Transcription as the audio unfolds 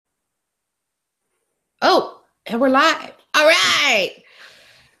And we're live. All right. I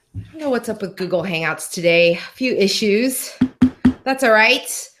don't know what's up with Google Hangouts today. A few issues. That's all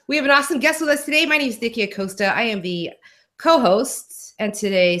right. We have an awesome guest with us today. My name is Nikki Acosta. I am the co-host and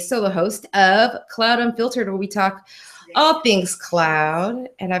today solo host of Cloud Unfiltered, where we talk all things cloud.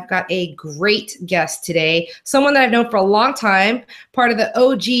 And I've got a great guest today, someone that I've known for a long time, part of the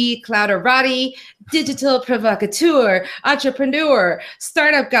OG Clouderati, digital provocateur, entrepreneur,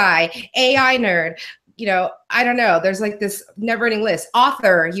 startup guy, AI nerd. I don't know. There's like this never-ending list.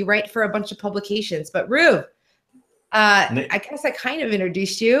 Author, you write for a bunch of publications. But Reuven, I guess I kind of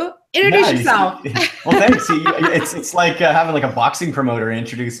introduced you. Introduce yourself. Well, thanks. It's like having like a boxing promoter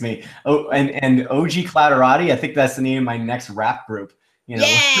introduce me. Oh, and OG Clouderati. I think that's the name of my next rap group. You know.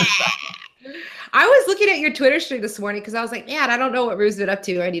 Yeah. I was looking at your Twitter stream this morning because I was like, man, I don't know what Reuven's been up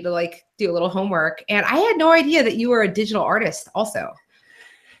to. I need to like do a little homework. And I had no idea that you were a digital artist also.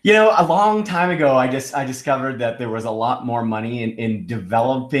 You know, a long time ago, I discovered that there was a lot more money in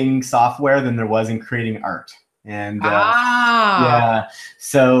developing software than there was in creating art. And back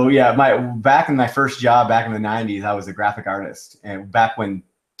in my first job back in the 90s, I was a graphic artist, and back when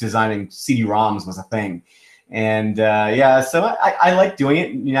designing CD-ROMs was a thing. And so I like doing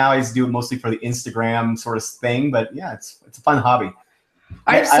it. Now I just do it mostly for the Instagram sort of thing, but yeah, it's a fun hobby.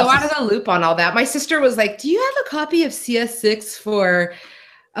 I'm so out of the loop on all that. My sister was like, do you have a copy of CS6 for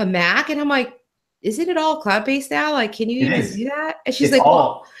a Mac? And I'm like, isn't it all cloud-based now? Like, can you even do that? And she's like,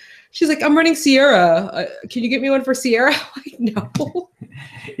 well, she's like, I'm running Sierra. Can you get me one for Sierra? I'm like, no.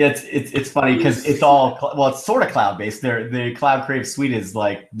 Yeah, it's funny because it's all, well, it's sort of cloud-based. The Cloud Creative Suite is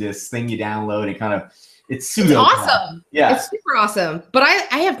like this thing you download and kind of, it's pseudo. It's awesome. Yeah. It's super awesome. But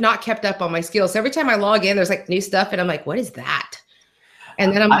I have not kept up on my skills. So every time I log in, there's like new stuff and I'm like, what is that?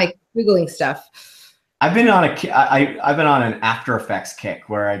 And then I'm like Googling stuff. I've been on an After Effects kick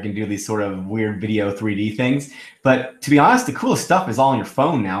where I can do these sort of weird video 3D things. But to be honest, the coolest stuff is all on your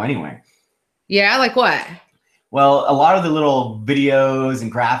phone now anyway. Yeah, like what? Well, a lot of the little videos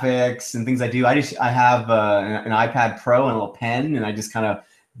and graphics and things I do, I have an iPad Pro and a little pen, and I just kind of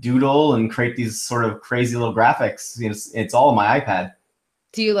doodle and create these sort of crazy little graphics. It's all on my iPad.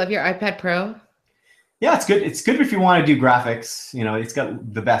 Do you love your iPad Pro? Yeah, it's good. It's good if you want to do graphics. You know, it's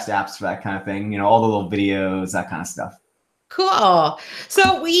got the best apps for that kind of thing. You know, all the little videos, that kind of stuff. Cool.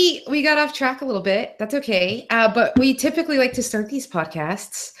 So we got off track a little bit. That's okay. But we typically like to start these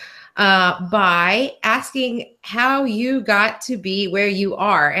podcasts by asking how you got to be where you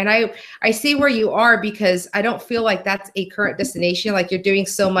are. And I say where you are because I don't feel like that's a current destination. Like you're doing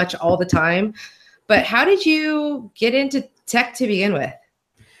so much all the time. But how did you get into tech to begin with?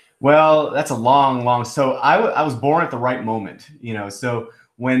 Well, that's a long. So I was born at the right moment, you know. So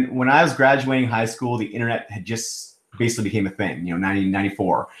when I was graduating high school, the internet had just basically became a thing, you know,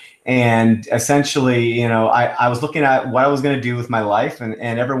 1994. And essentially, you know, I was looking at what I was going to do with my life, and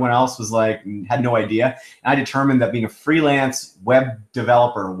everyone else was like, had no idea. And I determined that being a freelance web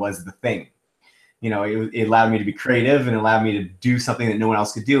developer was the thing. You know, it allowed me to be creative and allowed me to do something that no one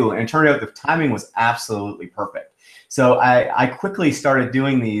else could do. And it turned out the timing was absolutely perfect. So I quickly started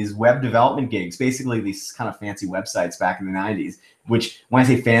doing these web development gigs, basically these kind of fancy websites back in the 90s, which when I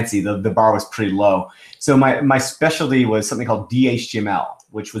say fancy, the bar was pretty low. So my specialty was something called DHTML,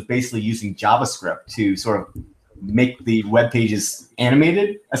 which was basically using JavaScript to sort of make the web pages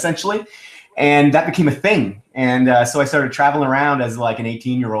animated, essentially. And that became a thing. And so I started traveling around as like an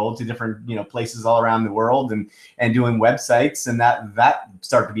 18-year-old to different, you know, places all around the world and doing websites. And that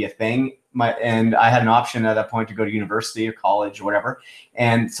started to be a thing. And I had an option at that point to go to university or college or whatever.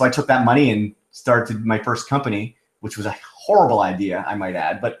 And so I took that money and started my first company, which was a horrible idea, I might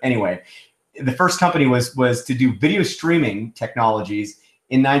add. But anyway, the first company was to do video streaming technologies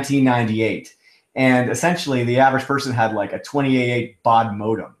in 1998. And essentially the average person had like a 28 baud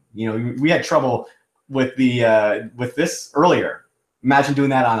modem. You know, we had trouble with with this earlier. Imagine doing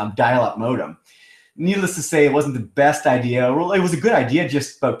that on a dial-up modem. Needless to say, it wasn't the best idea. Well, it was a good idea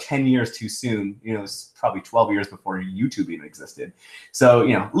just about 10 years too soon. You know, it was probably 12 years before YouTube even existed. So,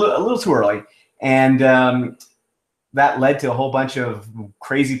 you know, a little too early. And that led to a whole bunch of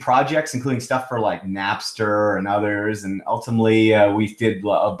crazy projects, including stuff for like Napster and others. And ultimately, we did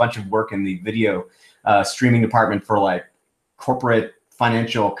a bunch of work in the video streaming department for like corporate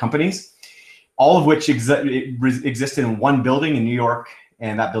financial companies, all of which existed in one building in New York.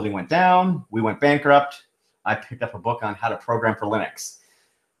 And that building went down. We went bankrupt. I picked up a book on how to program for Linux.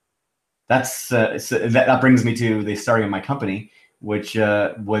 That brings me to the starting of my company, which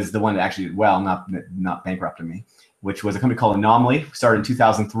was the one that actually did well, not bankrupted me, which was a company called Anomaly, started in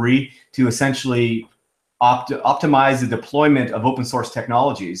 2003 to essentially optimize the deployment of open source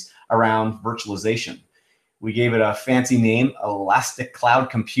technologies around virtualization. We gave it a fancy name, Elastic Cloud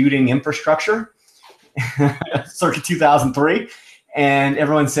Computing Infrastructure, circa 2003. And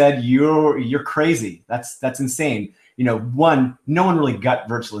everyone said, you're crazy. That's insane. One, no one really got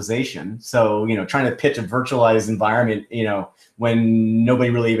virtualization. So, trying to pitch a virtualized environment, when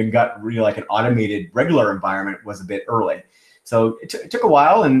nobody really even got really like an automated regular environment was a bit early. So it took a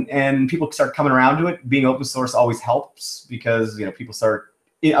while, and people start coming around to it. Being open source always helps because,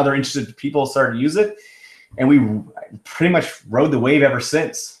 other interested people started to use it. And we pretty much rode the wave ever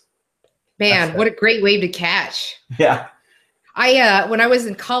since. Man, what a great wave to catch. Yeah. When I was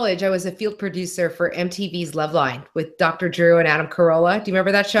in college, I was a field producer for MTV's Loveline with Dr. Drew and Adam Carolla. Do you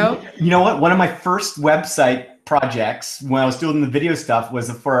remember that show? You know what? One of my first website projects when I was doing the video stuff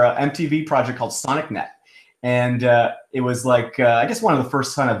was for an MTV project called SonicNet. And it was like, I guess one of the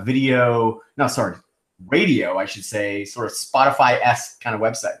first kind of radio, I should say, sort of Spotify-esque kind of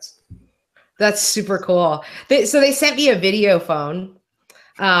websites. That's super cool. So they sent me a video phone.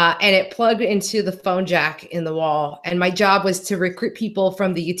 And it plugged into the phone jack in the wall. And my job was to recruit people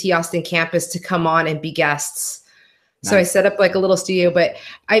from the UT Austin campus to come on and be guests. Nice. So I set up like a little studio, but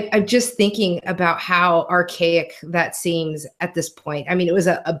I'm just thinking about how archaic that seems at this point. I mean, it was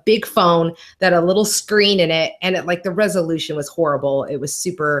a big phone that had a little screen in it, and the resolution was horrible. It was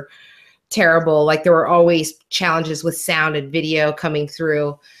super terrible. Like there were always challenges with sound and video coming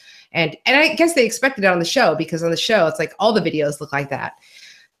through. And I guess they expected it on the show, because on the show, it's like all the videos look like that.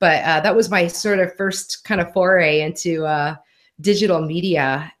 But that was my sort of first kind of foray into digital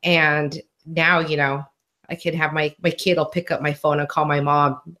media. And now, I can have my kid will pick up my phone and call my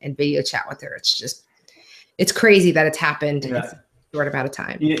mom and video chat with her. It's crazy that it's happened in a short amount of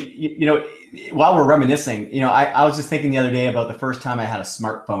time. While we're reminiscing, I was just thinking the other day about the first time I had a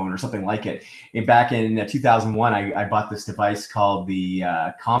smartphone or something like it. Back in 2001, I bought this device called the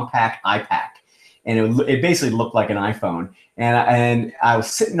Compact iPac. And it basically looked like an iPhone. And I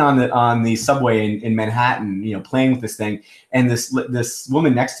was sitting on the subway in Manhattan, playing with this thing. And this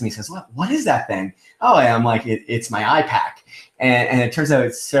woman next to me says, "What is that thing?" Oh, and I'm like, it's my iPac. And it turns out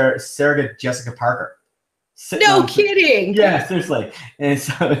it's Surrogate Jessica Parker. No kidding. Yeah, seriously. And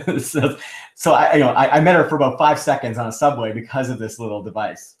so I met her for about 5 seconds on a subway because of this little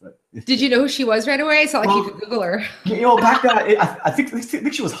device. But did you know who she was right away? It's not like you could Google her. Back then, I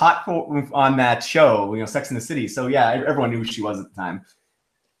think she was hot on that show, Sex and the City. So yeah, everyone knew who she was at the time.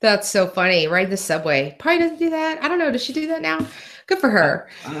 That's so funny. Ride the subway. Probably doesn't do that. I don't know. Does she do that now? Good for her.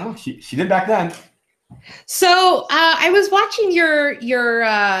 I don't know. She did back then. So I was watching your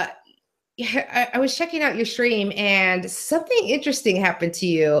I was checking out your stream, and something interesting happened to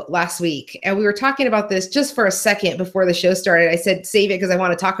you last week. And we were talking about this just for a second before the show started. I said, save it because I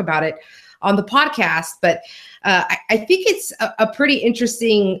want to talk about it on the podcast. But I think it's a pretty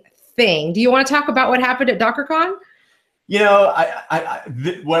interesting thing. Do you want to talk about what happened at DockerCon?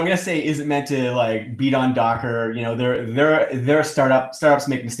 What I'm going to say isn't meant to beat on Docker. They're a startup. Startups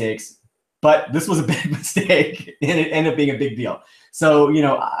make mistakes. But this was a big mistake, and it ended up being a big deal. So,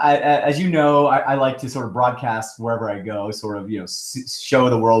 as I like to sort of broadcast wherever I go, sort of, show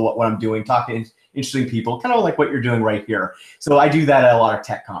the world what I'm doing, talk to interesting people, kind of like what you're doing right here. So I do that at a lot of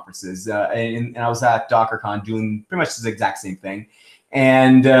tech conferences. And I was at DockerCon doing pretty much the exact same thing.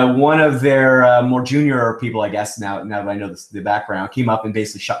 And one of their more junior people, I guess, now that I know the background, came up and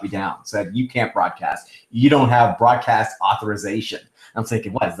basically shut me down, said, "You can't broadcast. You don't have broadcast authorization." I'm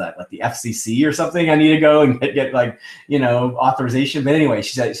thinking, what is that, like the FCC or something? I need to go and get authorization. But anyway,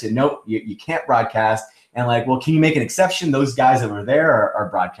 she said, "Nope, you can't broadcast." And well, can you make an exception? Those guys that were there are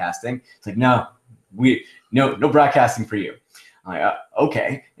broadcasting. It's like, no broadcasting for you. I'm like,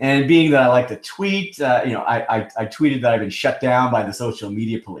 okay. And being that I like to tweet, I tweeted that I've been shut down by the social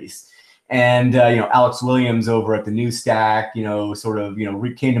media police. And Alex Williams over at the News Stack,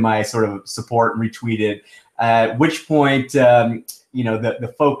 came to my sort of support and retweeted. At which point,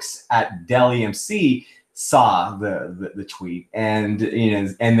 the folks at Dell EMC saw the tweet and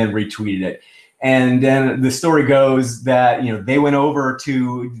then retweeted it. And then the story goes that they went over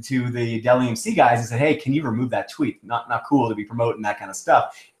to the Dell EMC guys and said, "Hey, can you remove that tweet? Not cool to be promoting that kind of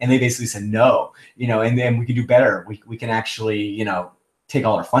stuff." And they basically said no, and then we can do better. We can actually take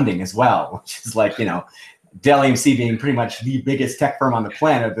all our funding as well, which is like Dell EMC being pretty much the biggest tech firm on the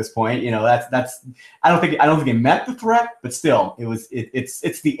planet at this point. That's I don't think it met the threat, but still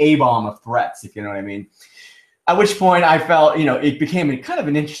it's the A-bomb of threats, if you know what I mean. At which point I felt, it became kind of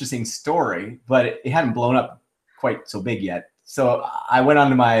an interesting story, but it hadn't blown up quite so big yet. So I went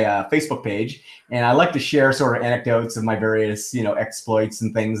onto my Facebook page, and I like to share sort of anecdotes of my various, exploits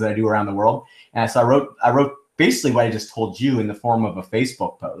and things that I do around the world. And so I wrote basically what I just told you in the form of a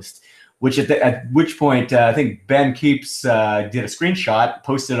Facebook post, which at which point I think Ben Keeps did a screenshot,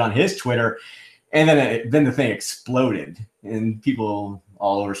 posted it on his Twitter, and then the thing exploded, and people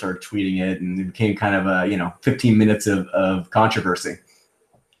all over started tweeting it, and it became kind of a 15 minutes of controversy.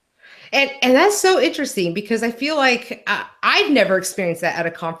 And that's so interesting because I feel like I've never experienced that at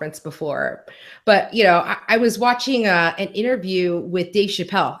a conference before. But, I was watching an interview with Dave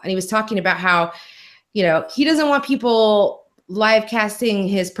Chappelle, and he was talking about how, he doesn't want people live casting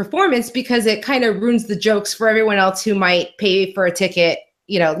his performance because it kind of ruins the jokes for everyone else who might pay for a ticket,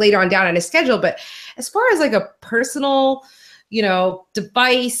 later on down his schedule. But as far as like a personal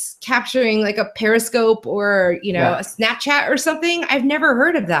device capturing like a Periscope or, a Snapchat or something, I've never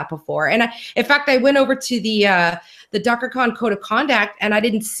heard of that before. And in fact, I went over to the DockerCon Code of Conduct, and I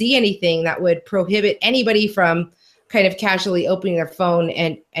didn't see anything that would prohibit anybody from kind of casually opening their phone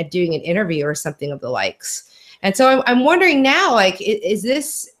and doing an interview or something of the likes. And so I'm wondering now, like, is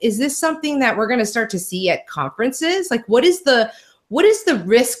this something that we're going to start to see at conferences? Like, what is the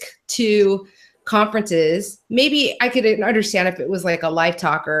risk to conferences? Maybe I could understand if it was like a live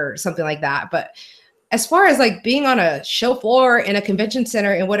talk or something like that. But as far as like being on a show floor in a convention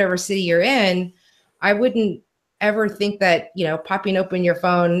center in whatever city you're in, I wouldn't ever think that, popping open your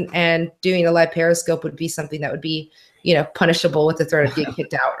phone and doing a live Periscope would be something that would be, punishable with the threat of getting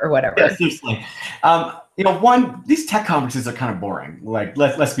kicked out or whatever. Yeah, seriously. These tech conferences are kind of boring. Like,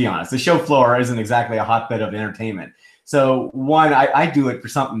 let's be honest. The show floor isn't exactly a hotbed of entertainment. So one, I do it for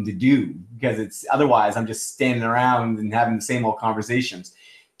something to do because otherwise I'm just standing around and having the same old conversations.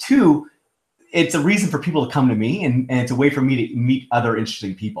 Two, it's a reason for people to come to me, and it's a way for me to meet other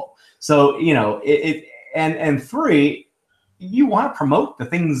interesting people. So, and three, you want to promote the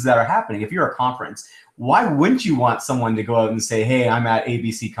things that are happening. If you're a conference, why wouldn't you want someone to go out and say, hey, I'm at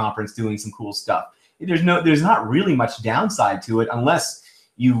ABC conference doing some cool stuff? There's not really much downside to it unless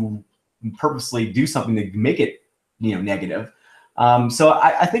you purposely do something to make it negative. So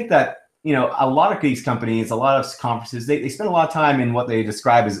I think that, a lot of these companies, a lot of conferences, they spend a lot of time in what they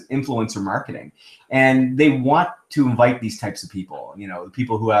describe as influencer marketing. And they want to invite these types of people, the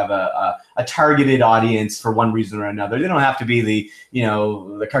people who have a targeted audience for one reason or another. They don't have to be the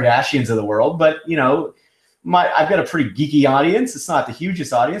Kardashians of the world, but, I've got a pretty geeky audience. It's not the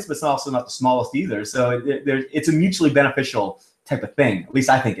hugest audience, but it's also not the smallest either. So it's a mutually beneficial type of thing. At least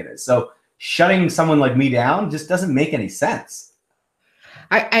I think it is. So shutting someone like me down just doesn't make any sense.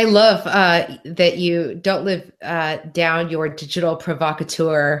 I love that you don't live down your digital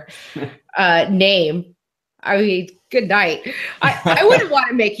provocateur name. I mean, good night. I wouldn't want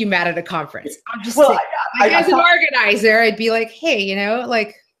to make you mad at a conference. I'm just saying, as an organizer, I'd be like, hey,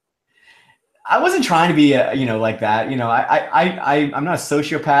 like. I wasn't trying to be, like that. I'm not a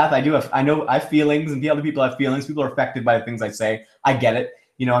sociopath. I have feelings, and the other people have feelings. People are affected by the things I say. I get it.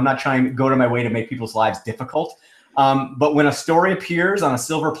 I'm not trying to go to my way to make people's lives difficult. But when a story appears on a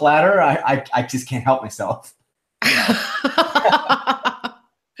silver platter, I just can't help myself.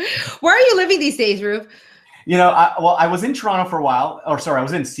 Where are you living these days, Reuven? I was in Toronto for a while, I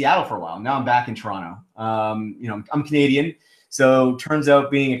was in Seattle for a while. Now I'm back in Toronto. I'm Canadian. So turns out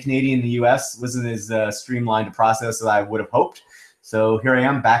being a Canadian in the US wasn't as streamlined a process as I would have hoped. So here I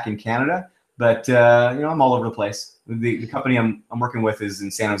am back in Canada, but I'm all over the place. The company I'm working with is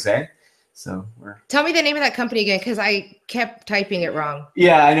in San Jose. So tell me the name of that company again, because I kept typing it wrong.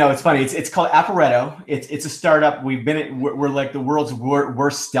 Yeah, I know, it's funny. It's called Ep06. It's a startup. We're like the world's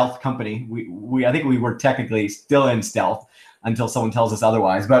worst stealth company. I think we were technically still in stealth until someone tells us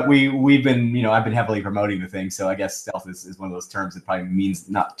otherwise. But we've been, I've been heavily promoting the thing. So I guess stealth is one of those terms that probably means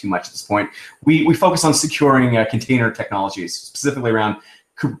not too much at this point. We focus on securing container technologies, specifically around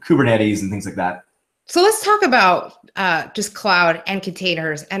Kubernetes and things like that. So let's talk about just cloud and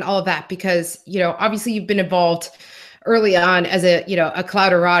containers and all of that, because, obviously you've been involved early on as a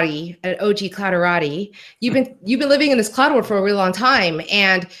clouderati, an OG clouderati. You've been living in this cloud world for a really long time.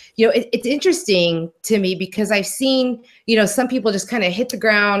 And, it's interesting to me because I've seen, some people just kind of hit the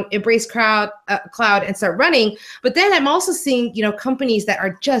ground, embrace cloud and start running. But then I'm also seeing, companies that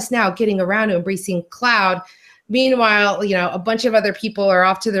are just now getting around to embracing cloud. Meanwhile, a bunch of other people are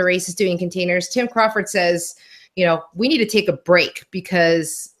off to the races doing containers. Tim Crawford says, we need to take a break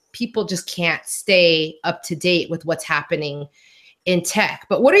because people just can't stay up to date with what's happening in tech.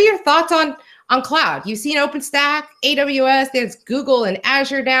 But what are your thoughts on cloud? You've seen OpenStack, AWS, there's Google and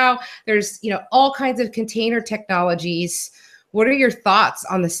Azure now. There's, all kinds of container technologies. What are your thoughts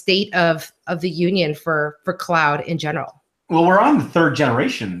on the state of the union for cloud in general? Well, we're on the third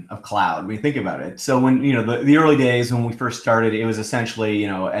generation of cloud when you think about it. So when, the early days when we first started, it was essentially,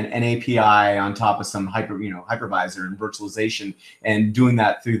 an API on top of some hypervisor and virtualization, and doing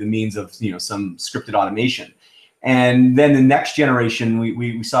that through the means of, some scripted automation. And then the next generation,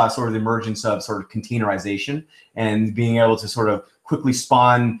 we saw sort of the emergence of sort of containerization and being able to sort of quickly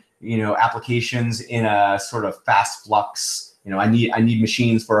spawn, applications in a sort of fast flux. I need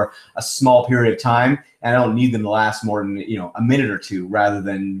machines for a small period of time, and I don't need them to last more than a minute or two, rather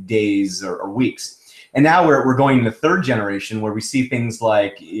than days or weeks. And now we're going into third generation, where we see things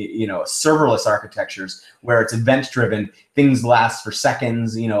like serverless architectures, where it's event driven. Things last for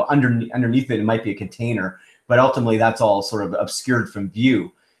seconds. Underneath it might be a container, but ultimately that's all sort of obscured from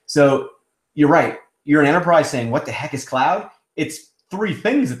view. So you're right. You're an enterprise saying, "What the heck is cloud?" It's three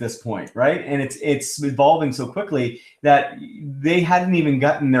things at this point, right? And it's evolving so quickly that they hadn't even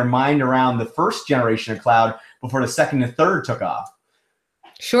gotten their mind around the first generation of cloud before the second and third took off.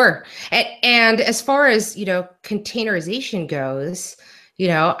 Sure. And as far as, containerization goes,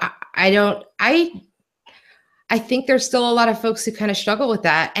 I think there's still a lot of folks who kind of struggle with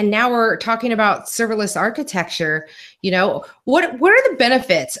that. And now we're talking about serverless architecture. What are the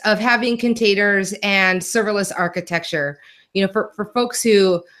benefits of having containers and serverless architecture? For folks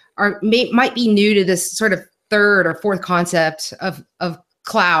who might be new to this sort of third or fourth concept of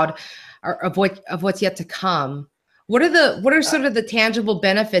cloud, or of what's yet to come. What are sort of the tangible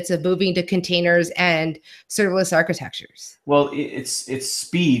benefits of moving to containers and serverless architectures? Well, it's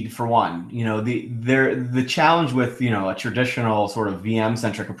speed for one. The challenge with a traditional sort of VM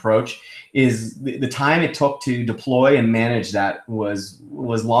centric approach is the time it took to deploy and manage that was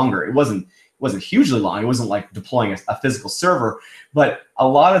longer. It wasn't hugely long. It wasn't like deploying a physical server, but a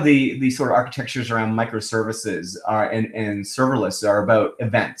lot of the sort of architectures around microservices and serverless are about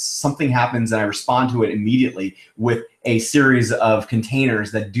events. Something happens and I respond to it immediately with a series of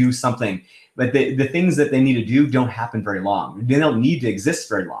containers that do something. But the things that they need to do don't happen very long. They don't need to exist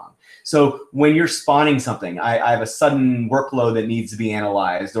very long. So when you're spawning something, I have a sudden workload that needs to be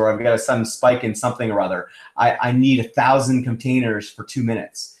analyzed, or I've got a sudden spike in something or other. I need 1,000 containers for 2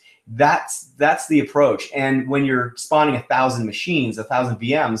 minutes. That's the approach. And when you're spawning 1,000 machines, 1,000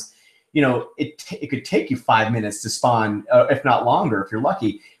 VMs, it could take you 5 minutes to spawn, if not longer, if you're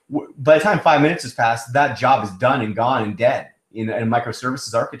lucky. By the time 5 minutes has passed, that job is done and gone and dead in a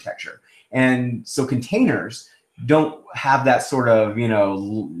microservices architecture. And so containers don't have that sort of,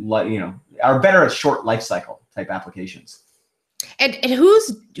 are better at short life cycle type applications. And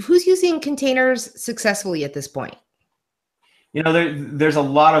who's using containers successfully at this point? There's a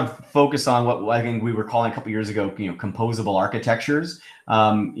lot of focus on what I think we were calling a couple of years ago, composable architectures.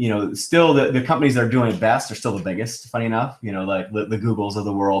 Still the companies that are doing it best are still the biggest, funny enough, like the Googles of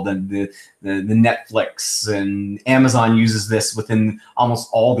the world and the Netflix, and Amazon uses this within almost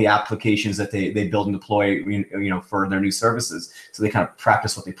all the applications that they build and deploy, for their new services. So they kind of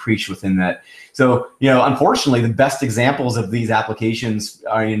practice what they preach within that. So, unfortunately, the best examples of these applications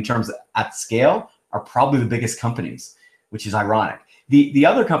are, in terms of at scale, are probably the biggest companies, which is ironic. The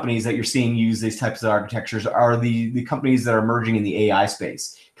other companies that you're seeing use these types of architectures are the companies that are emerging in the AI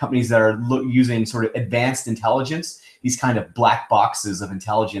space, companies that are using sort of advanced intelligence, these kind of black boxes of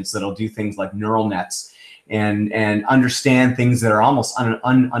intelligence that'll do things like neural nets and understand things that are almost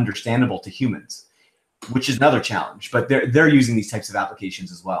ununderstandable to humans, which is another challenge. But they're using these types of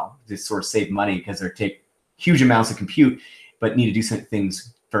applications as well to sort of save money, because they take huge amounts of compute, but need to do some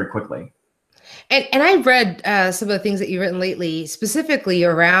things very quickly. And I've read some of the things that you've written lately, specifically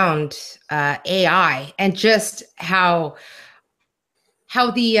around AI, and just how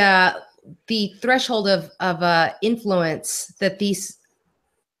the threshold of influence that these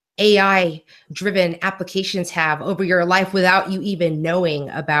AI-driven applications have over your life without you even knowing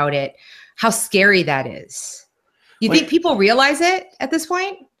about it. How scary that is. You think people realize it at this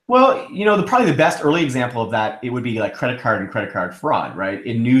point? Well, probably the best early example of that, it would be like credit card and credit card fraud, right?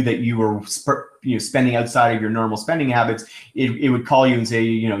 It knew that you were spending outside of your normal spending habits. It would call you and say,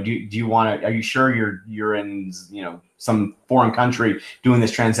 do you want to? Are you sure you're in some foreign country doing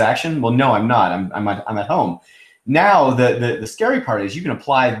this transaction? Well, no, I'm not. I'm at home. Now the scary part is you can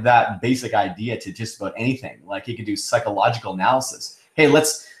apply that basic idea to just about anything. Like you could do psychological analysis. Hey,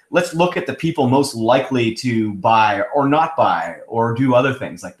 let's look at the people most likely to buy or not buy or do other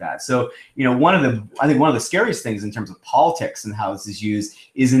things like that. So, one of the scariest things in terms of politics and how this is used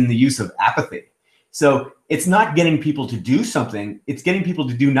is in the use of apathy. So it's not getting people to do something, it's getting people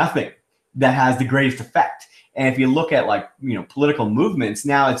to do nothing that has the greatest effect. And if you look at political movements,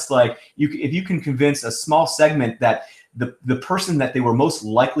 now it's like if you can convince a small segment that the person that they were most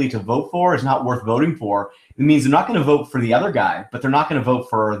likely to vote for is not worth voting for, it means they're not going to vote for the other guy, but they're not going to vote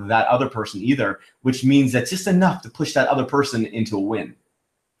for that other person either, which means that's just enough to push that other person into a win.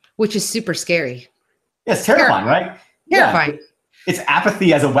 Which is super scary. Yeah, it's terrifying, right? Terrifying. Yeah, it's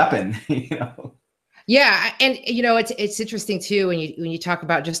apathy as a weapon, you know. Yeah, and you know it's interesting too when you talk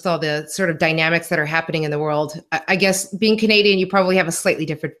about just all the sort of dynamics that are happening in the world. I guess being Canadian, you probably have a slightly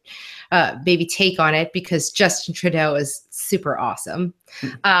different maybe take on it because Justin Trudeau is super awesome.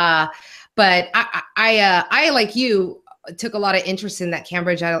 But I like you took a lot of interest in that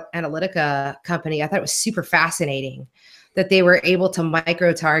Cambridge Analytica company. I thought it was super fascinating that they were able to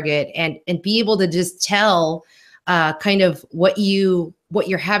micro target and be able to just tell kind of what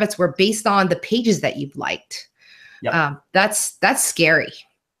your habits were based on the pages that you've liked. Yep. That's scary.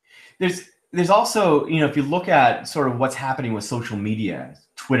 There's also, you know, if you look at sort of what's happening with social media,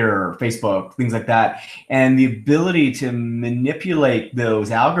 Twitter, Facebook, things like that, and the ability to manipulate those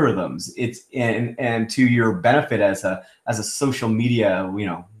algorithms, it's and to your benefit as a social media, you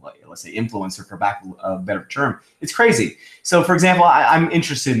know, let's say influencer, for back a better term, it's crazy. So, for example, I'm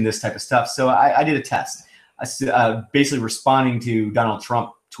interested in this type of stuff, so I did a test. Basically responding to Donald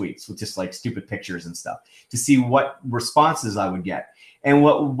Trump tweets with just like stupid pictures and stuff to see what responses I would get. And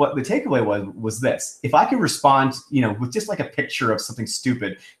what the takeaway was this: if I could respond, you know, with just like a picture of something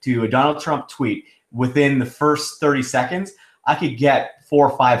stupid to a Donald Trump tweet within the first 30 seconds, I could get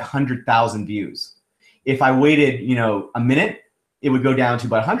 400,000 or 500,000 views. If I waited, you know, a minute, it would go down to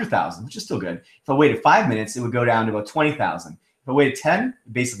about 100,000, which is still good. If I waited 5 minutes, it would go down to about 20,000. If I waited 10,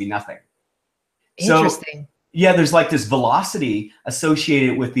 basically nothing. Interesting. So, yeah, there's like this velocity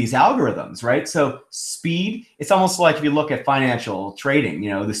associated with these algorithms, right? So speed, it's almost like if you look at financial trading, you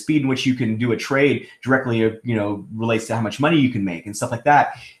know, the speed in which you can do a trade directly, you know, relates to how much money you can make and stuff like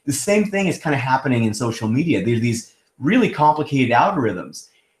that. The same thing is kind of happening in social media. There's these really complicated algorithms.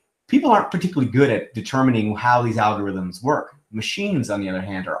 People aren't particularly good at determining how these algorithms work. Machines, on the other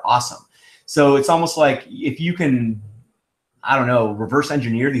hand, are awesome. So it's almost like if you can, I don't know, reverse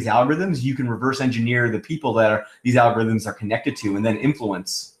engineer these algorithms, you can reverse engineer the people that these algorithms are connected to and then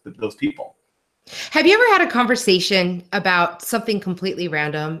influence those people. Have you ever had a conversation about something completely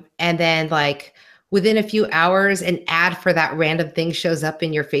random and then like within a few hours an ad for that random thing shows up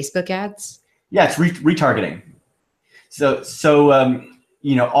in your Facebook ads? Yeah, it's retargeting. So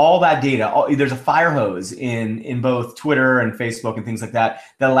you know, all that data, there's a fire hose in both Twitter and Facebook and things like that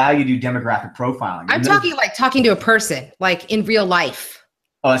allow you to do demographic profiling. I'm talking like talking to a person, like in real life.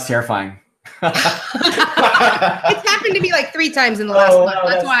 Oh, that's terrifying. It's happened to me like 3 times in the last month.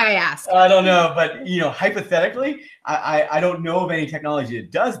 That's why I asked. I don't know, but you know, hypothetically, I don't know of any technology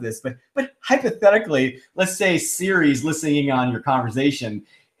that does this, but hypothetically, let's say Siri's listening on your conversation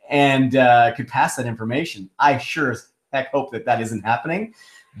and could pass that information. I sure as heck hope that isn't happening,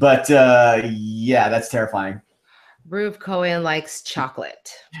 but yeah, that's terrifying. Reuven Cohen likes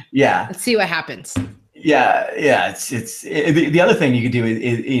chocolate. Yeah, let's see what happens. Yeah. It's the other thing you could do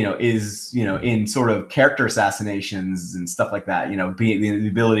is in sort of character assassinations and stuff like that. You know, the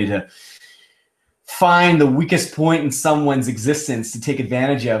ability to find the weakest point in someone's existence to take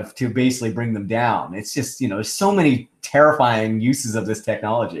advantage of to basically bring them down. It's just, you know, there's so many terrifying uses of this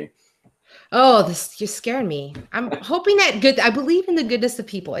technology. Oh, you're scaring me. I'm hoping that I believe in the goodness of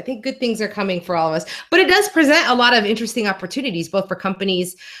people. I think good things are coming for all of us, but it does present a lot of interesting opportunities, both for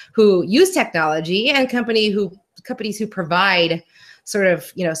companies who use technology and companies who provide sort of,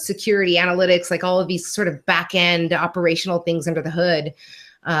 you know, security analytics, like all of these sort of back end operational things under the hood,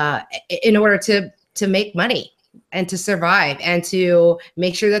 in order to make money and to survive and to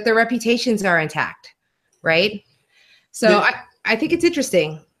make sure that their reputations are intact. Right. So I think it's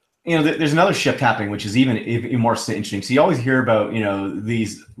interesting. You know, there's another shift happening, which is even more interesting. So you always hear about, you know,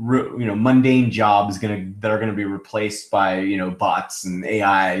 these, you know, mundane jobs that are going to be replaced by, you know, bots and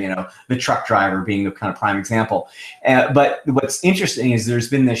AI, you know, the truck driver being the kind of prime example. But what's interesting is there's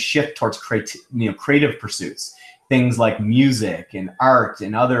been this shift towards creative pursuits, things like music and art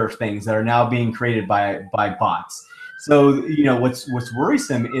and other things that are now being created by bots. So, you know, what's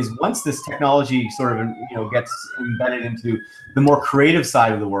worrisome is once this technology sort of, you know, gets embedded into the more creative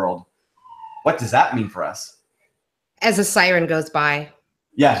side of the world, what does that mean for us? As a siren goes by.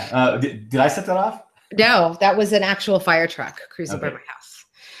 Yeah. Did I set that off? No, that was an actual fire truck cruising by my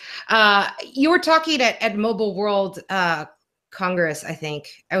house. You were talking at Mobile World Congress, I think.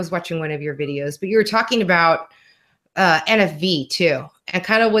 I was watching one of your videos, but you were talking about NFV too, and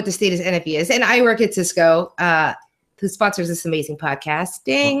kind of what the state of NFV is. And I work at Cisco, who sponsors this amazing podcast.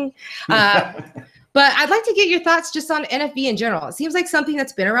 Ding. But I'd like to get your thoughts just on NFV in general. It seems like something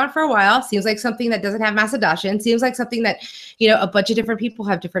that's been around for a while. Seems like something that doesn't have mass adoption. Seems like something that, a bunch of different people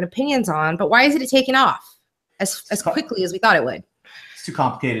have different opinions on. But why isn't it taking off as quickly as we thought it would? It's too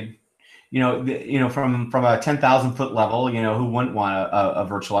complicated. From a 10,000 foot level, who wouldn't want a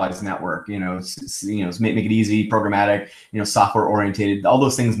virtualized network? Make it easy, programmatic, software oriented. All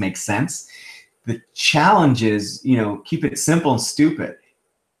those things make sense. The challenge is, keep it simple and stupid,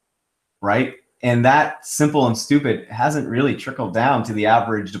 right? And that simple and stupid hasn't really trickled down to the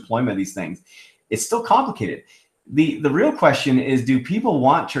average deployment of these things. It's still complicated. The real question is, do people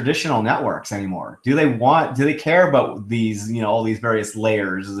want traditional networks anymore? Do they care about these, all these various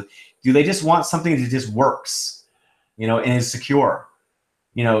layers? Do they just want something that just works, and is secure?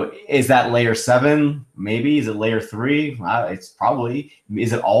 Is that layer 7? Maybe. Is it layer 3? It's probably.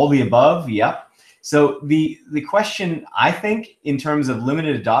 Is it all the above? Yep. So the question, I think, in terms of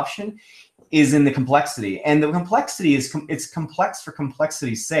limited adoption is in the complexity. And the complexity it's complex for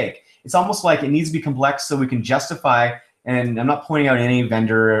complexity's sake. It's almost like it needs to be complex so we can justify, and I'm not pointing out any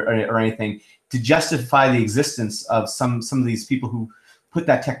vendor or anything, to justify the existence of some of these people who put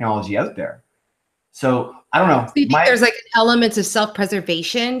that technology out there. So I don't know. So you think there's like elements of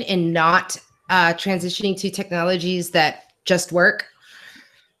self-preservation in not transitioning to technologies that just work?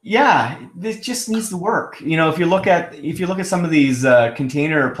 Yeah, this just needs to work. If you look at some of these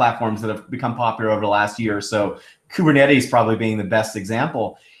container platforms that have become popular over the last year or so, Kubernetes probably being the best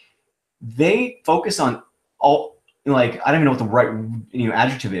example. They focus on all, I don't even know what the right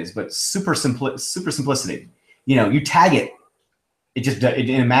adjective is, but super simplicity. You tag it,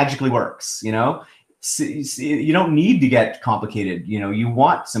 it magically works. You don't need to get complicated. You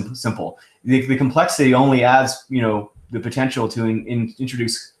want simple. The complexity only adds the potential to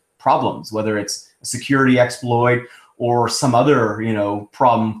introduce problems, whether it's a security exploit or some other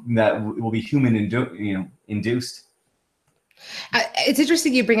problem that will be human induced. It's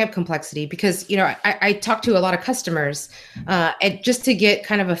interesting you bring up complexity because I talk to a lot of customers and just to get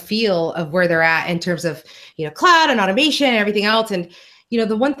kind of a feel of where they're at in terms of cloud and automation and everything else. And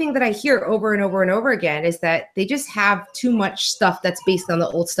the one thing that I hear over and over and over again is that they just have too much stuff that's based on the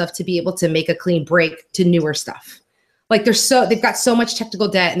old stuff to be able to make a clean break to newer stuff. Like they've got so much technical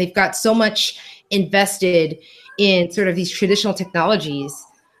debt and they've got so much invested in sort of these traditional technologies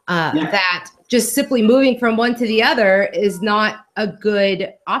that just simply moving from one to the other is not a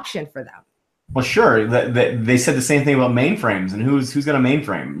good option for them. Well, sure. They said the same thing about mainframes, and who's got a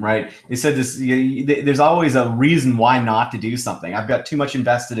mainframe, right? They said this. There's always a reason why not to do something. I've got too much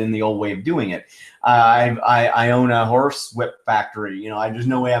invested in the old way of doing it. I own a horse whip factory. There's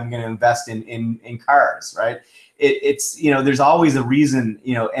no way I'm going to invest in cars, right? It's there's always a reason,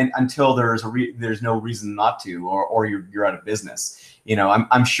 and until there's no reason not to, or you're out of business.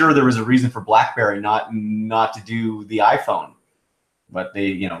 I'm sure there was a reason for BlackBerry not to do the iPhone, but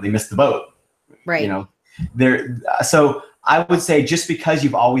they missed the boat. Right. So I would say just because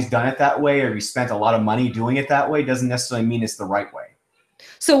you've always done it that way or you spent a lot of money doing it that way doesn't necessarily mean it's the right way.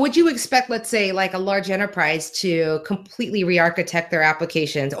 So would you expect, let's say, like a large enterprise to completely re-architect their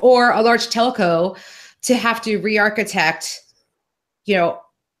applications, or a large telco to have to re-architect,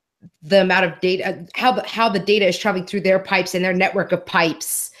 the amount of data, how the data is traveling through their pipes and their network of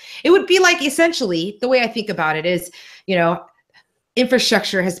pipes? It would be like, essentially, the way I think about it is,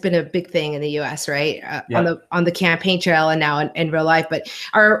 infrastructure has been a big thing in the U.S., right? On the campaign trail and now in real life. But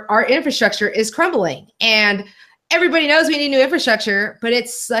our infrastructure is crumbling, and everybody knows we need new infrastructure, but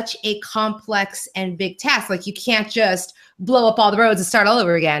it's such a complex and big task. Like, you can't just blow up all the roads and start all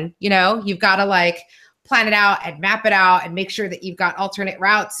over again. You've got to plan it out and map it out and make sure that you've got alternate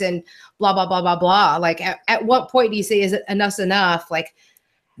routes and blah, blah, blah, blah, blah. Like, at what point do you say, is it enough's enough? Like,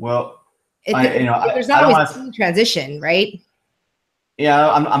 well, there's always a transition, right?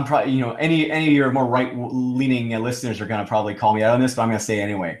 Yeah, I'm probably, any of your more right-leaning listeners are going to probably call me out on this, but I'm going to say it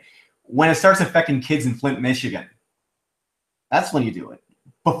anyway. When it starts affecting kids in Flint, Michigan, that's when you do it.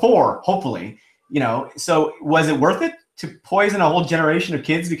 Before, hopefully, so was it worth it to poison a whole generation of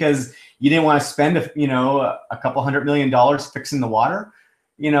kids because you didn't want to spend, a couple $100 million fixing the water?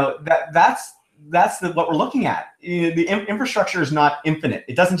 That's what we're looking at. The infrastructure is not infinite.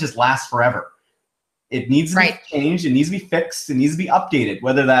 It doesn't just last forever. It needs to be changed. It needs to be fixed. It needs to be updated,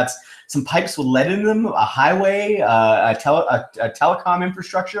 whether that's some pipes with lead in them, a highway, a telecom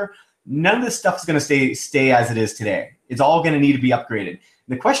infrastructure. None of this stuff is going to stay as it is today. It's all going to need to be upgraded.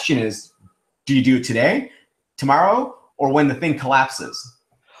 The question is, do you do it today, tomorrow, or when the thing collapses?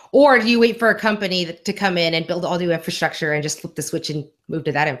 Or do you wait for a company to come in and build all new infrastructure and just flip the switch and move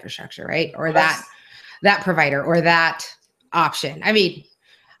to that infrastructure, right? Or that provider or that option? I mean,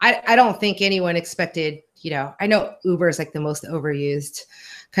 I don't think anyone expected, I know Uber is like the most overused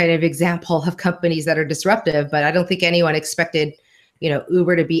kind of example of companies that are disruptive, but I don't think anyone expected,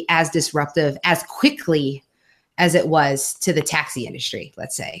 Uber to be as disruptive as quickly as it was to the taxi industry,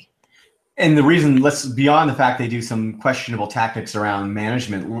 let's say. And the reason, beyond the fact they do some questionable tactics around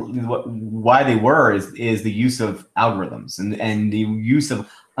management, why they were is the use of algorithms and the use of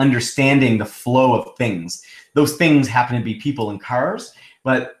understanding the flow of things. Those things happen to be people and cars,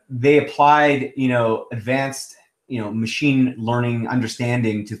 but they applied, advanced, machine learning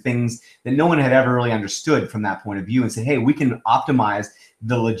understanding to things that no one had ever really understood from that point of view, and say, hey, we can optimize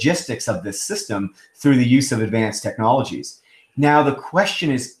the logistics of this system through the use of advanced technologies. Now, the question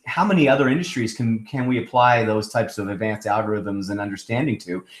is, how many other industries can we apply those types of advanced algorithms and understanding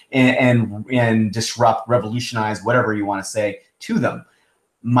to and disrupt, revolutionize, whatever you want to say, to them?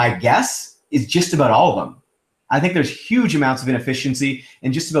 My guess is just about all of them. I think there's huge amounts of inefficiency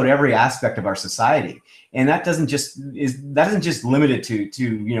in just about every aspect of our society. And that isn't just limited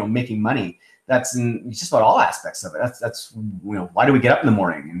to making money. That's in just about all aspects of it. That's why do we get up in the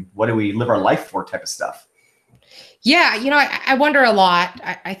morning and what do we live our life for type of stuff. Yeah, I wonder a lot.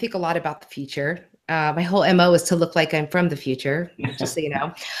 I think a lot about the future. My whole MO is to look like I'm from the future, just so you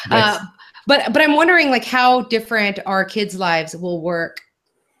know. Nice. But I'm wondering like how different our kids' lives will work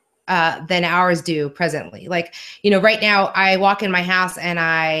than ours do presently. Like, right now I walk in my house and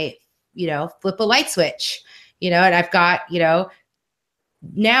I, flip a light switch, and I've got,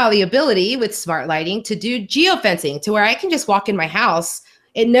 now the ability with smart lighting to do geofencing to where I can just walk in my house.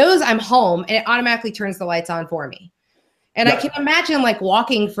 It knows I'm home and it automatically turns the lights on for me. And I can imagine like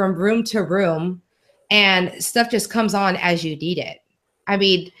walking from room to room and stuff just comes on as you need it. I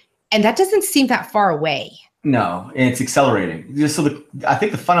mean, and that doesn't seem that far away. No, it's accelerating. So I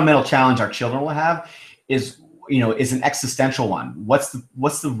think the fundamental challenge our children will have is an existential one. What's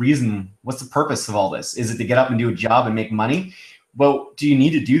the reason? What's the purpose of all this? Is it to get up and do a job and make money? Well, do you need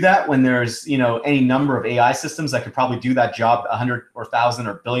to do that when there's any number of AI systems that could probably do that job 100 or 1,000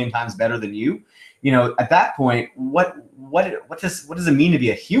 or 1,000,000,000 times better than you? At that point, what does it mean to be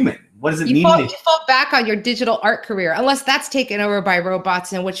a human? What does it mean? You fall back on your digital art career, unless that's taken over by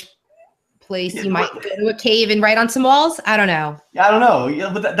robots, in which place you might go to a cave and write on some walls. I don't know. I don't know. Yeah,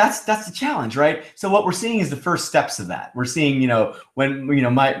 but that's the challenge, right? So what we're seeing is the first steps of that. We're seeing,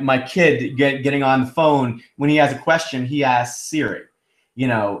 when my kid getting on the phone, when he has a question, he asks Siri.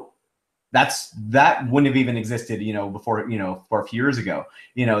 That wouldn't have even existed, before, for a few years ago.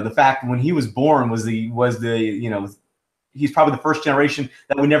 The fact when he was born was he's probably the first generation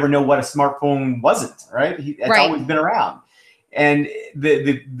that would never know what a smartphone wasn't, right? It's always been around. And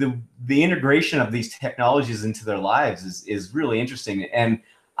the integration of these technologies into their lives is really interesting. And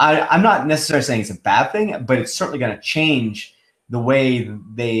I'm not necessarily saying it's a bad thing, but it's certainly going to change the way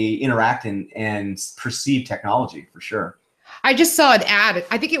they interact and perceive technology, for sure. I just saw an ad.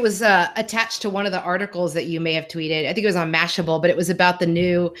 I think it was attached to one of the articles that you may have tweeted. I think it was on Mashable, but it was about the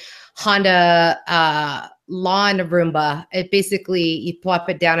new Honda lawn Roomba. It basically, you plop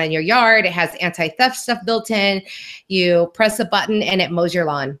it down in your yard. It has anti-theft stuff built in. You press a button and it mows your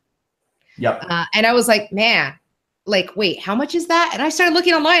lawn. Yep. And I was like, man, like, wait, how much is that? And I started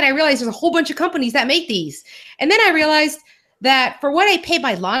looking online. I realized there's a whole bunch of companies that make these. And then I realized that for what I paid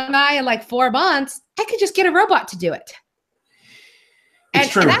my lawn guy in like 4 months, I could just get a robot to do it. It's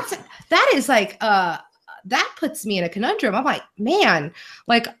true. And that is like, that puts me in a conundrum. I'm like, man,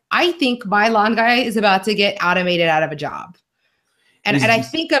 like, I think my lawn guy is about to get automated out of a job. And I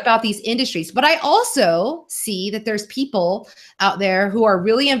think about these industries, but I also see that there's people out there who are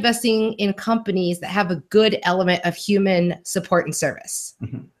really investing in companies that have a good element of human support and service,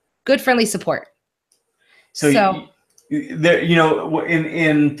 good, friendly support. So there,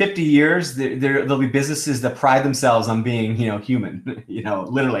 in 50 years, there'll be businesses that pride themselves on being, human,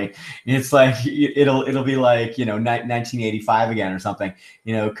 literally. It's like, it'll be like, 1985 again or something,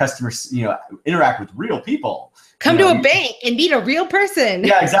 customers, interact with real people. Come to a bank and meet a real person.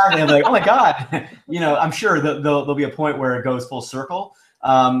 Yeah, exactly. I'm like, oh my God, I'm sure there'll be a point where it goes full circle.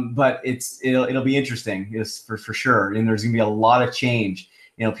 But it'll be interesting, for sure. And there's gonna be a lot of change.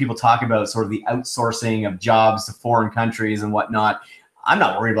 People talk about sort of the outsourcing of jobs to foreign countries and whatnot. I'm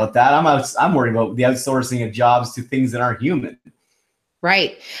not worried about that. I'm worried about the outsourcing of jobs to things that aren't human.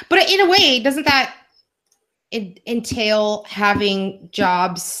 Right. But in a way, doesn't that entail having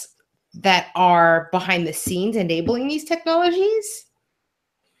jobs that are behind the scenes enabling these technologies?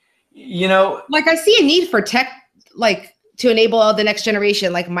 Like, I see a need for tech, like, to enable the next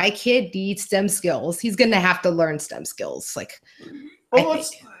generation. Like, my kid needs STEM skills. He's going to have to learn STEM skills. Like, Well,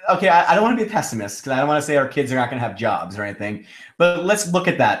 okay, I don't want to be a pessimist because I don't want to say our kids are not going to have jobs or anything. But let's look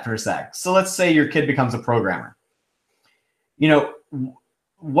at that for a sec. So let's say your kid becomes a programmer. You know,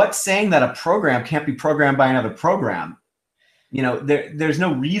 what's saying that a program can't be programmed by another program? You know, there's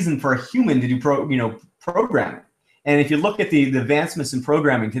no reason for a human to do programming. And if you look at the advancements in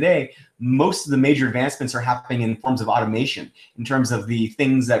programming today, most of the major advancements are happening in forms of automation, in terms of the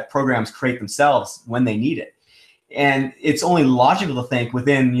things that programs create themselves when they need it. And it's only logical to think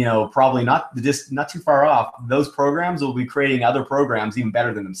within, probably not too far off, those programs will be creating other programs even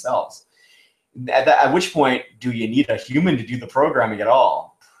better than themselves. At which point, do you need a human to do the programming at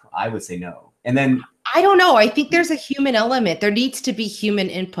all? I would say no. And then I don't know. I think there's a human element. There needs to be human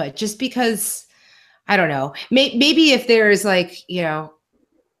input, just because, I don't know, maybe if there's a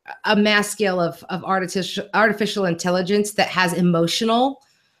mass scale of artificial intelligence that has emotional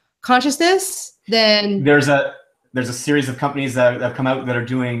consciousness, then there's a series of companies that have come out that are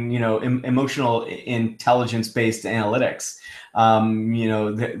doing, emotional intelligence based analytics. I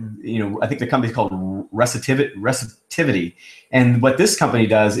think the company's called Receptivity. And what this company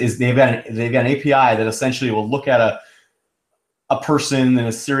does is they've got an API that essentially will look at a person and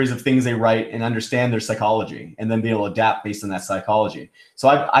a series of things they write and understand their psychology, and then be able to adapt based on that psychology. So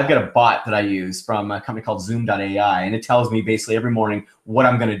I've got a bot that I use from a company called Zoom.ai, and it tells me basically every morning what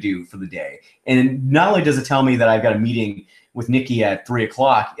I'm going to do for the day. And not only does it tell me that I've got a meeting with Nikki at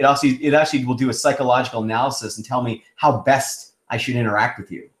 3:00, it actually will do a psychological analysis and tell me how best I should interact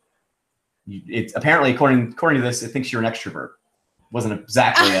with you. It's apparently, according to this, it thinks you're an extrovert. Wasn't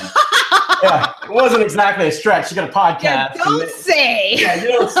exactly it. Yeah, it wasn't exactly a stretch. You got a podcast. Yeah, don't say. Yeah, you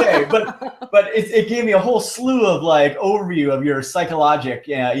don't say. But it gave me a whole slew of overview of your psychologic.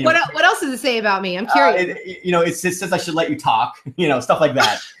 Yeah. What else does it say about me? I'm curious. It says I should let you talk. Stuff like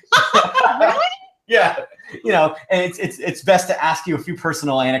that. Really? Yeah. And it's best to ask you a few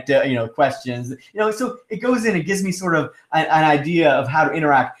personal anecdote, questions. So it goes in and gives me sort of an idea of how to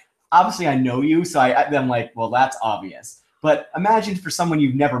interact. Obviously, I know you, so I'm like, well, that's obvious. But imagine for someone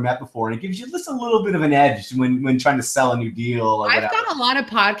you've never met before, and it gives you just a little bit of an edge when trying to sell a new deal or whatever. I've got a lot of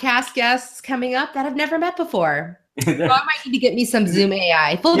podcast guests coming up that I've never met before. So I might need to get me some Zoom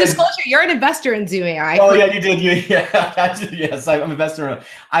AI. Full disclosure, you're an investor in Zoom AI. Oh, yeah, you did. Yes, I'm an investor.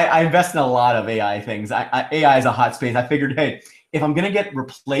 I invest in a lot of AI things. AI is a hot space. I figured, hey, if I'm going to get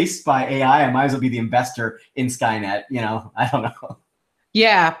replaced by AI, I might as well be the investor in Skynet. I don't know.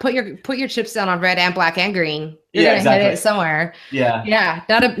 Yeah, put your chips down on red and black and green. You're gonna exactly. Hit it somewhere. Yeah.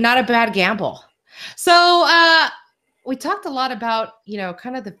 Not a bad gamble. So we talked a lot about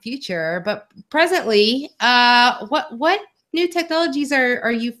kind of the future, but presently, what new technologies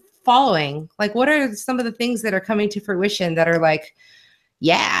are you following? Like, what are some of the things that are coming to fruition that are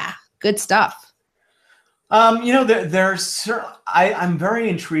good stuff? I'm very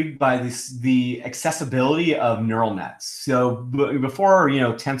intrigued by the accessibility of neural nets. So before,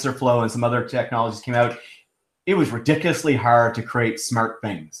 TensorFlow and some other technologies came out, it was ridiculously hard to create smart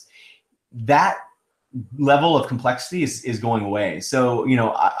things. That level of complexity is going away. So,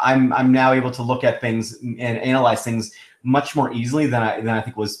 I'm now able to look at things and analyze things much more easily than I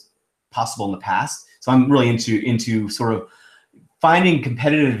think was possible in the past. So I'm really into sort of finding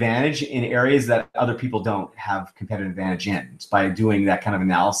competitive advantage in areas that other people don't have competitive advantage in by doing that kind of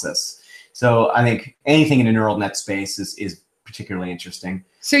analysis. So I think anything in a neural net space is particularly interesting.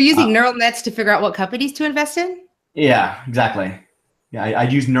 So you're using neural nets to figure out what companies to invest in? Yeah, exactly. Yeah, I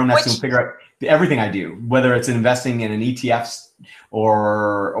use neural nets to figure out everything I do, whether it's investing in an ETF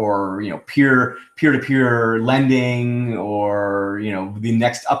or peer-to-peer lending or the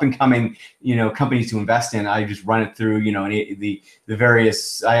next up and coming companies to invest in. I just run it through the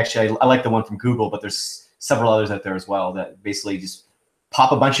various. I like the one from Google, but there's several others out there as well that basically just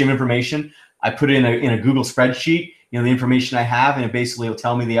pop a bunch of information. I put it in a Google spreadsheet, the information I have, and it basically will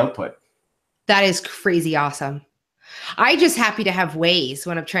tell me the output. That is crazy awesome. I just happy to have Waze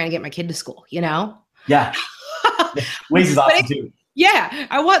when I'm trying to get my kid to school, Yeah. Waze is awesome too. Yeah.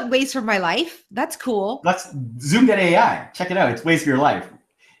 I want Waze for my life. That's cool. That's Zoom.ai. Check it out. It's Waze for your life.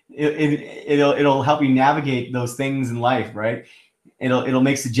 It'll help you navigate those things in life, right? It'll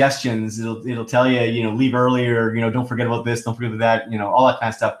make suggestions. It'll tell you, leave earlier, don't forget about this, don't forget about that, all that kind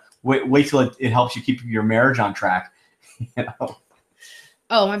of stuff. Wait till it helps you keep your marriage on track.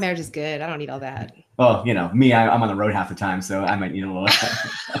 Oh, my marriage is good. I don't need all that. Well, me, I'm on the road half the time, so I might need a little.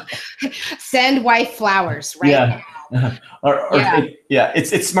 Send wife flowers, right? Yeah.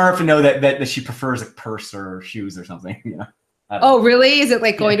 It's smart to know that she prefers a purse or shoes or something. Oh, really? Is it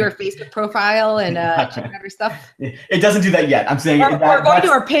like going to her Facebook profile and checking out her stuff? It doesn't do that yet. I'm saying or going to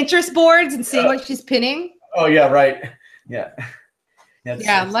her Pinterest boards and seeing what she's pinning. Oh yeah, right. Yeah.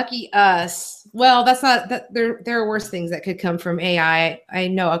 Yeah, lucky us. Well, that's not that there are worse things that could come from AI. I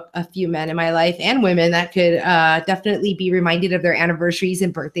know a few men in my life and women that could definitely be reminded of their anniversaries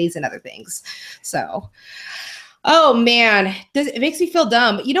and birthdays and other things. So, oh man, it makes me feel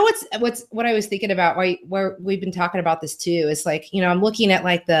dumb. You know what I was thinking about where we've been talking about this too is like, I'm looking at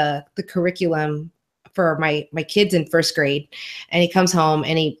like the curriculum for my kids in first grade, and he comes home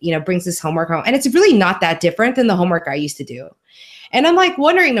and he brings his homework home, and it's really not that different than the homework I used to do. And I'm like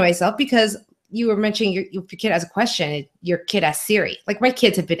wondering to myself, because you were mentioning if your kid has a question, your kid asks Siri. Like my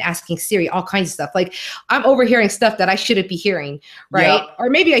kids have been asking Siri all kinds of stuff. Like I'm overhearing stuff that I shouldn't be hearing, right? Or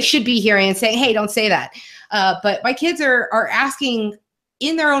maybe I should be hearing and saying, hey, don't say that. But my kids are asking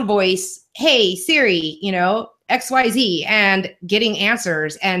in their own voice, hey, Siri, XYZ, and getting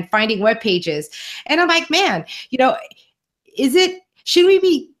answers and finding web pages. And I'm like, man, should we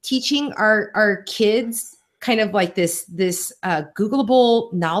be teaching our kids kind of like this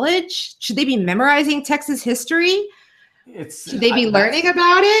Googleable knowledge? Should they be memorizing Texas history? Should they be learning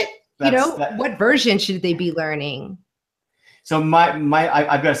about it? What version should they be learning? So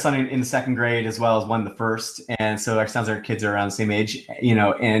I've got a son in the second grade as well as one in the first, and so it sounds like our kids are around the same age,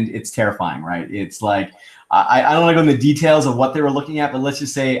 and it's terrifying, right? It's like I don't want to go into the details of what they were looking at, but let's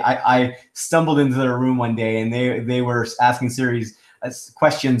just say I stumbled into their room one day and they were asking series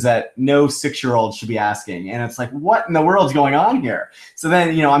questions that no 6-year-old should be asking. And it's like, what in the world's going on here? So then,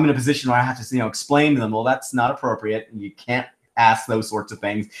 I'm in a position where I have to, explain to them, well, that's not appropriate. You can't ask those sorts of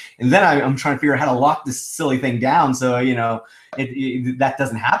things. And then I'm trying to figure out how to lock this silly thing down so, that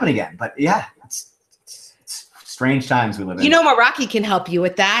doesn't happen again. But yeah, it's strange times we live in. Meraki can help you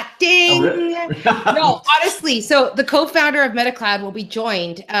with that. Ding. Oh, really? No, honestly. So the co-founder of MetaCloud will be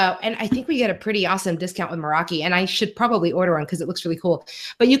joined. And I think we get a pretty awesome discount with Meraki. And I should probably order one because it looks really cool.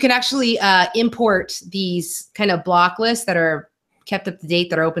 But you can actually import these kind of block lists that are kept up to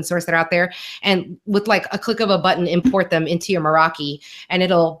date, that are open source, that are out there, and with like a click of a button, import them into your Meraki, and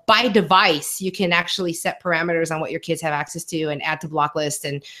it'll, by device, you can actually set parameters on what your kids have access to and add to block list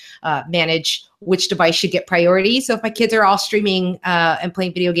and manage which device should get priority. So if my kids are all streaming and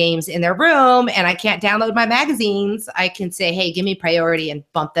playing video games in their room and I can't download my magazines, I can say, hey, give me priority and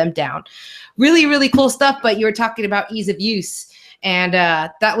bump them down. Really, really cool stuff. But you were talking about ease of use. And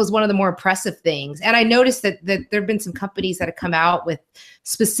that was one of the more impressive things. And I noticed that there have been some companies that have come out with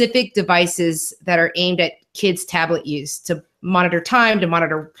specific devices that are aimed at kids' tablet use to monitor time, to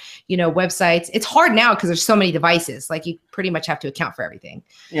monitor, websites. It's hard now because there's so many devices. Like you pretty much have to account for everything.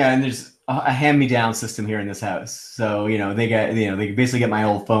 Yeah, and there's a hand-me-down system here in this house. So, they basically get my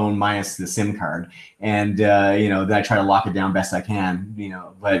old phone minus the SIM card. And, then I try to lock it down best I can,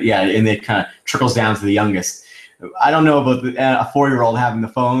 But yeah, and it kind of trickles down to the youngest. I don't know about a 4-year-old having the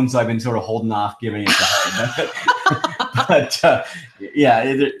phone, so I've been sort of holding off giving it to her. But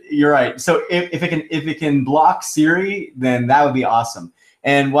yeah, you're right. So if it can block Siri, then that would be awesome.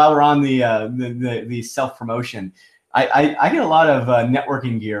 And while we're on the self promotion, I get a lot of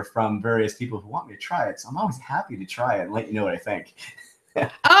networking gear from various people who want me to try it. So I'm always happy to try it and let you know what I think.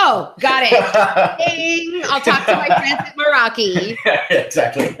 Oh, got it. Ding. I'll talk to my friends at Meraki.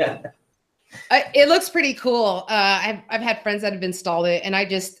 Exactly. It looks pretty cool. I've had friends that have installed it, and I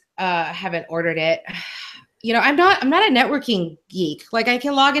just haven't ordered it. I'm not a networking geek. Like I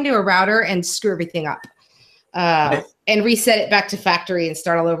can log into a router and screw everything up, and reset it back to factory and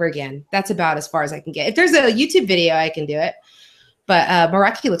start all over again. That's about as far as I can get. If there's a YouTube video, I can do it. But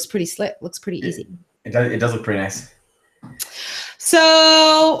Meraki looks pretty slick. Looks pretty easy. It does look pretty nice.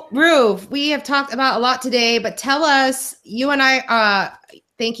 So, Reuven, we have talked about a lot today, but tell us, you and I,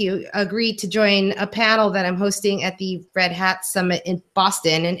 thank you, agreed to join a panel that I'm hosting at the Red Hat Summit in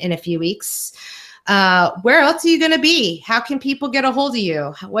Boston in a few weeks. Where else are you going to be? How can people get a hold of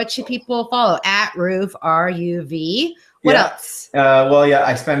you? What should people follow? At Reuven, R-U-V. What else? Well, yeah,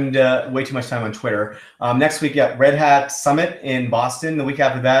 I spend way too much time on Twitter. Next week, Red Hat Summit in Boston. The week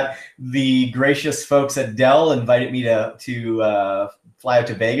after that, the gracious folks at Dell invited me to fly out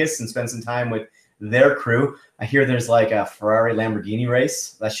to Vegas and spend some time with their crew. I hear there's like a Ferrari Lamborghini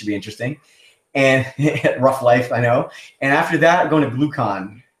race. That should be interesting. And rough life, I know. And after that, going to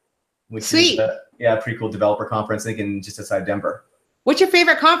BlueCon, which is a pretty cool developer conference, I think, just outside Denver. What's your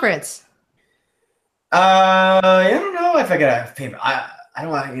favorite conference? I don't know if I got a favorite. I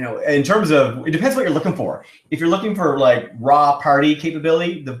don't want in terms of, it depends what you're looking for. If you're looking for like raw party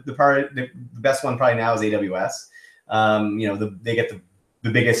capability, the best one probably now is AWS. They get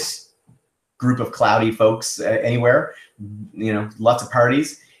the biggest group of cloudy folks anywhere. Lots of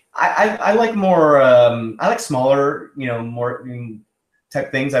parties. I like more. I like smaller. More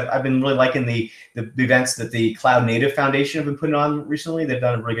type things. I've been really liking the events that the Cloud Native Foundation have been putting on recently. They've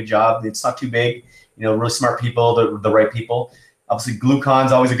done a really good job. It's not too big, really smart people, the right people. Obviously,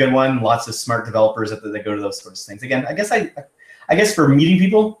 GlueCon's always a good one. Lots of smart developers that go to those sorts of things. Again, I guess for meeting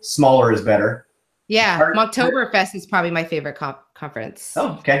people, smaller is better. Yeah, Mocktoberfest is probably my favorite conference.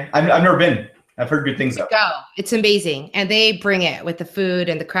 Oh, okay. I've never been. I've heard good things though. Go. It's amazing. And they bring it with the food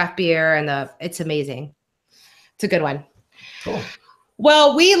and the craft beer and it's amazing. It's a good one. Cool.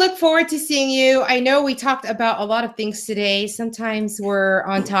 Well, we look forward to seeing you. I know we talked about a lot of things today. Sometimes we're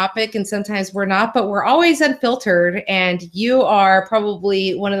on topic and sometimes we're not, but we're always unfiltered. And you are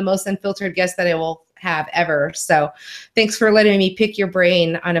probably one of the most unfiltered guests that I will have ever. So thanks for letting me pick your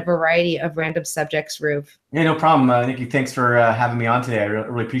brain on a variety of random subjects, Reuven. Yeah, no problem. Nikki, thanks for having me on today. I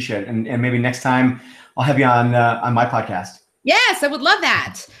really appreciate it. And maybe next time I'll have you on my podcast. Yes, I would love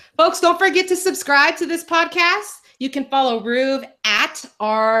that. Folks, don't forget to subscribe to this podcast. You can follow Reuven at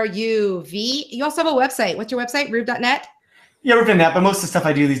RUV. You also have a website. What's your website? Reuven.net? Yeah, Reuven.net, but most of the stuff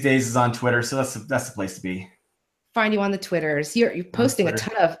I do these days is on Twitter. So that's the place to be. Find you on the Twitters. You're posting a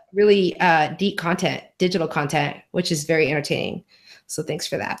ton of really deep content, digital content, which is very entertaining. So thanks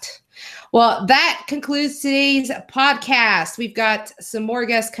for that. Well, that concludes today's podcast. We've got some more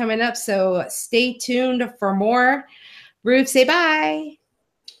guests coming up, so stay tuned for more. Reuven, say bye.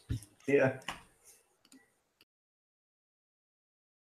 Yeah.